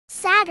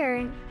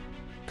Saturn,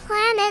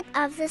 planet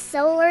of the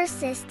solar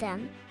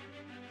system.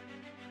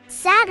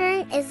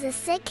 Saturn is the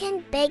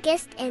second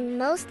biggest and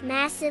most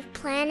massive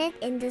planet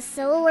in the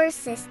solar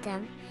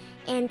system,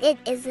 and it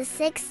is the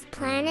sixth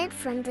planet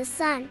from the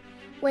Sun.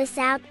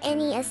 Without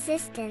any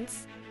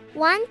assistance,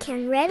 one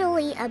can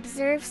readily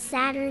observe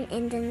Saturn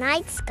in the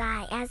night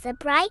sky as a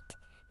bright,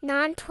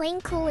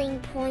 non-twinkling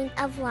point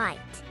of light.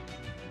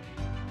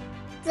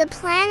 The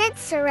planet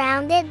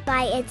surrounded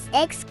by its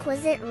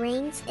exquisite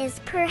rings is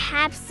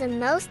perhaps the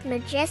most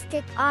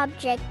majestic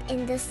object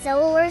in the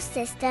solar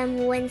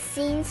system when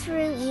seen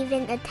through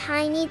even a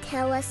tiny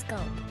telescope.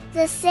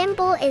 The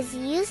symbol is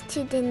used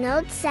to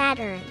denote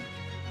Saturn,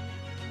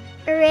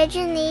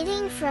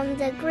 originating from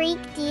the Greek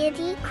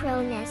deity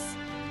Cronus,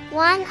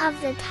 one of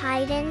the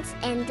Titans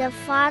and the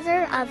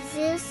father of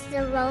Zeus,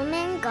 the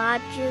Roman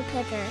god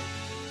Jupiter.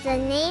 The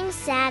name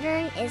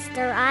Saturn is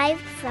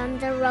derived from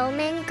the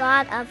Roman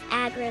god of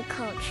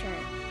agriculture.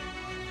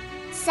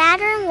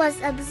 Saturn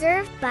was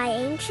observed by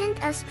ancient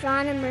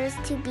astronomers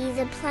to be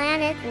the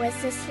planet with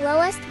the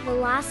slowest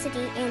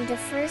velocity and the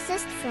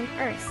furthest from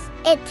Earth.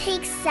 It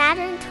takes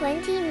Saturn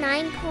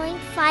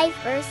 29.5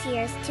 Earth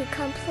years to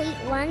complete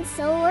one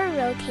solar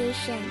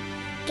rotation,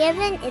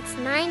 given its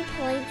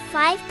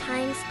 9.5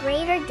 times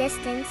greater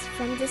distance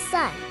from the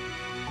Sun.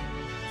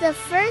 The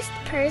first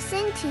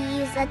person to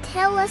use a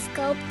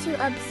telescope to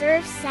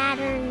observe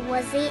Saturn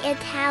was the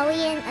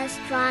Italian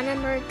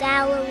astronomer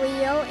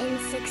Galileo in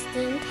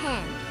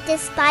 1610.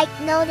 Despite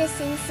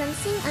noticing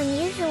something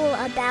unusual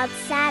about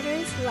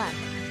Saturn's luck,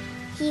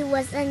 he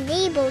was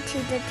unable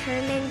to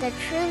determine the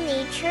true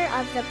nature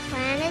of the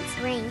planet's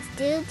rings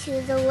due to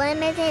the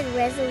limited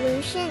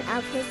resolution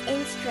of his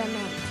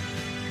instrument.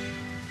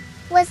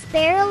 With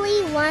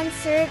barely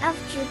 1/3 of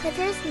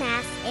Jupiter's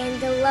mass and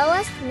the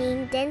lowest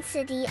mean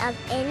density of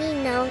any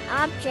known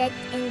object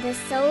in the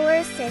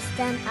solar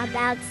system,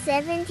 about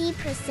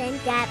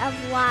 70% that of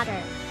water,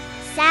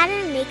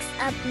 Saturn makes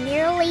up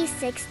nearly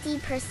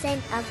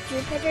 60% of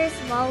Jupiter's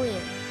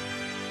volume.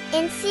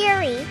 In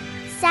theory,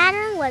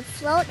 Saturn would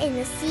float in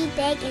the sea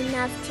big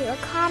enough to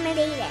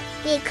accommodate it.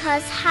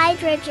 Because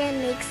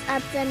hydrogen makes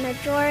up the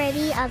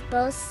majority of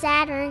both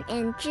Saturn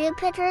and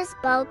Jupiter's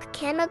bulk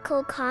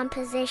chemical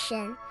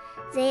composition,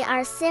 they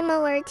are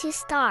similar to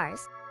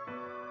stars.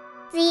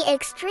 The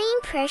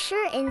extreme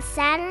pressure in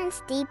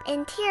Saturn's deep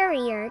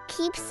interior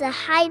keeps the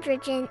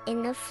hydrogen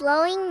in a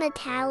flowing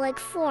metallic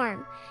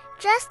form,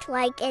 just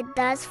like it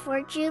does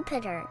for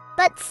Jupiter.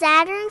 But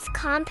Saturn's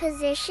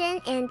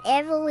composition and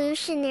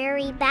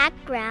evolutionary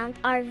background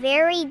are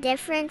very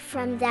different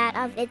from that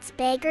of its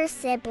bigger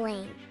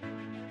sibling.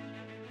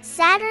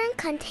 Saturn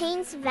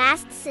contains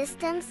vast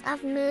systems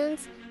of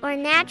moons or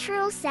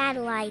natural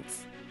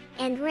satellites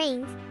and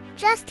rings,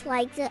 just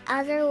like the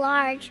other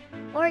large,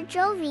 or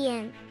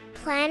Jovian,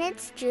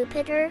 planets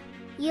Jupiter,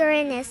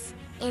 Uranus,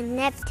 and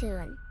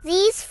Neptune.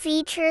 These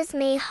features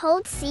may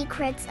hold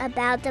secrets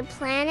about the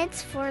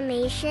planet's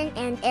formation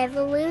and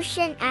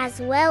evolution as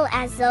well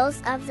as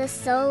those of the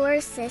solar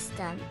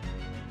system.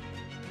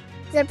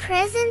 The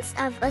presence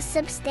of a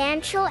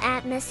substantial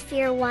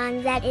atmosphere,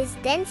 one that is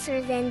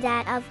denser than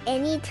that of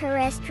any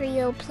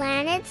terrestrial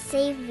planet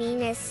save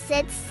Venus,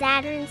 sets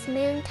Saturn's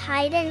moon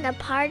Titan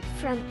apart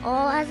from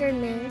all other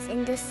moons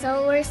in the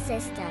solar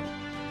system.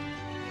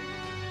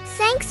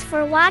 Thanks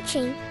for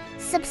watching.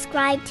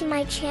 Subscribe to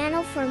my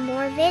channel for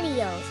more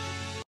videos.